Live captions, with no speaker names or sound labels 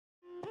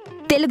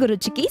తెలుగు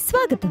రుచికి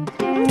స్వాగతం.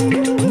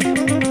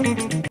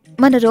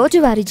 మన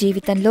రోజువారీ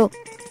జీవితంలో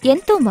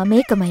ఎంతో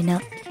మమేకమైన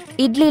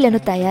ఇడ్లీలను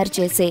తయారు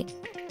చేసే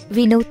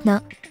వినూత్న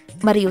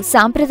మరియు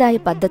సాంప్రదాయ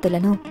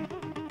పద్ధతులను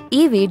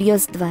ఈ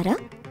వీడియోస్ ద్వారా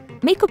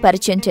మీకు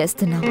పరిచయం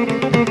చేస్తున్నాం.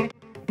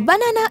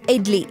 బనానా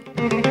ఇడ్లీ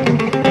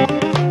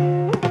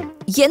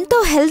ఎంతో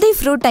హెల్దీ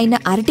ఫ్రూట్ అయిన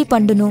అరటి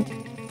పండును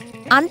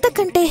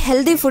అంతకంటే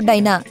హెల్దీ ఫుడ్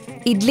అయిన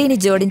ఇడ్లీని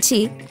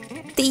జోడించి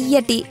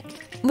తియ్యటి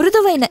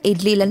మృదువైన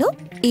ఇడ్లీలను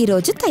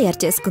ఈరోజు తయారు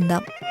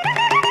చేసుకుందాం.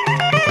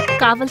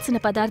 కావలసిన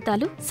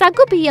పదార్థాలు: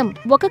 సగ్గు బియ్యం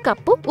 1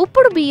 కప్పు,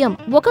 ఉప్పుడు బియ్యం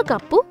 1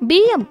 కప్పు,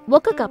 బియ్యం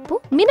 1 కప్పు,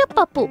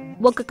 మినప్పప్పు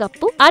 1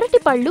 కప్పు,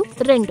 అరటిపళ్ళు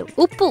 2,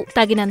 ఉప్పు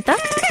తగినంత.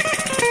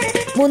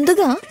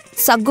 ముందుగా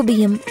సగ్గు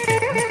బియ్యం,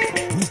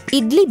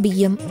 ఇడ్లీ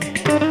బియ్యం,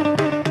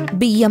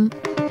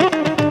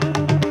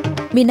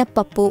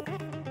 మినప్పప్పు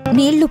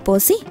నీళ్లు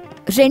పోసి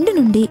 2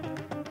 నుండి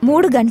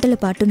 3 గంటల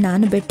పాటు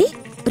నానబెట్టి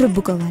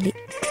రుబ్బుకోవాలి.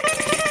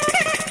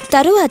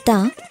 తరువాత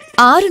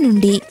 6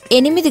 నుండి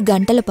 8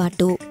 గంటల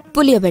పాటు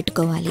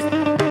పులియబెట్టుకోవాలి.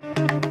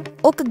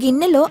 ఒక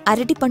గిన్నెలో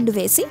అరటిపండు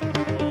వేసి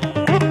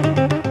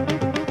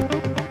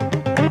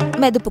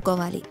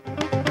మెదుపుకోవాలి.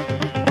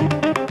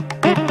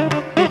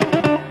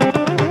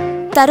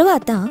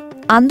 తరువాత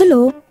అందులో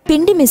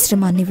పిండి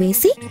మిశ్రమాన్ని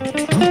వేసి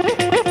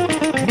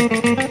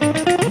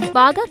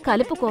బాగా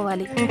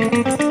కలుపుకోవాలి.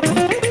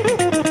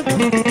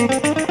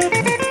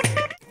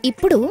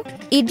 ఇప్పుడు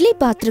ఇడ్లీ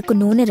పాత్రకు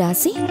నూనె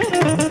రాసి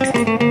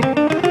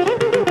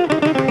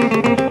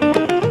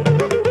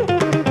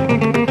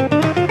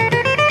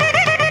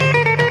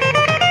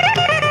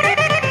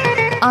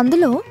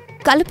అందులో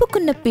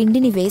కలుపుకున్న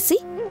పిండిని వేసి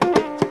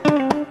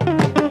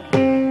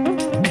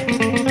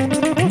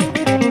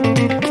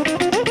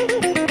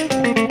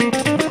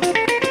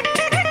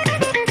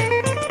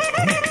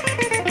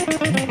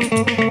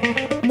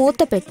మూత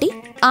పెట్టి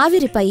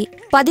ఆవిరిపై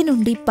 10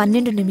 నుండి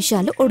 12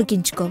 నిమిషాలు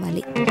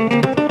ఉడికించుకోవాలి.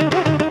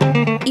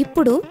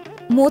 ఇప్పుడు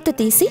మూత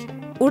తీసి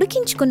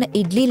ఉడికించుకున్న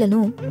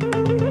ఇడ్లీలను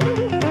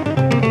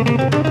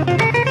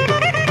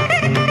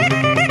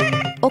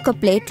ఒక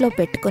ప్లేట్లో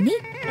పెట్టుకొని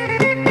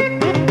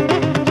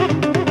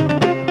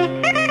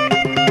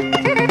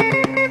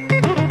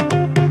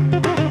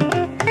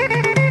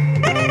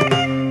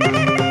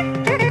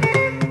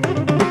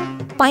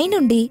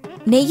పైనుండి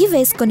నెయ్యి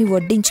వేసుకొని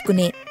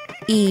వడ్డించుకునే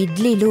ఈ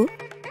ఇడ్లీలు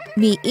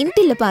మీ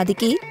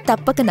ఇంటిల్లపాదికి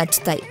తప్పక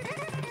నచ్చుతాయి.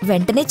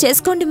 వెంటనే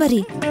చేసుకోండి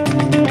మరి.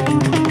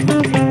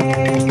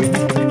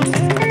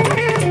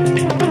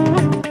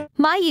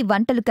 మా ఈ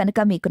వంటలు కనుక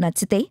మీకు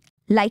నచ్చితే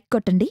లైక్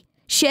కొట్టండి,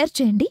 షేర్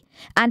చేయండి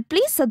and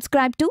please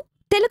subscribe to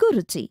Telugu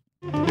రుచి.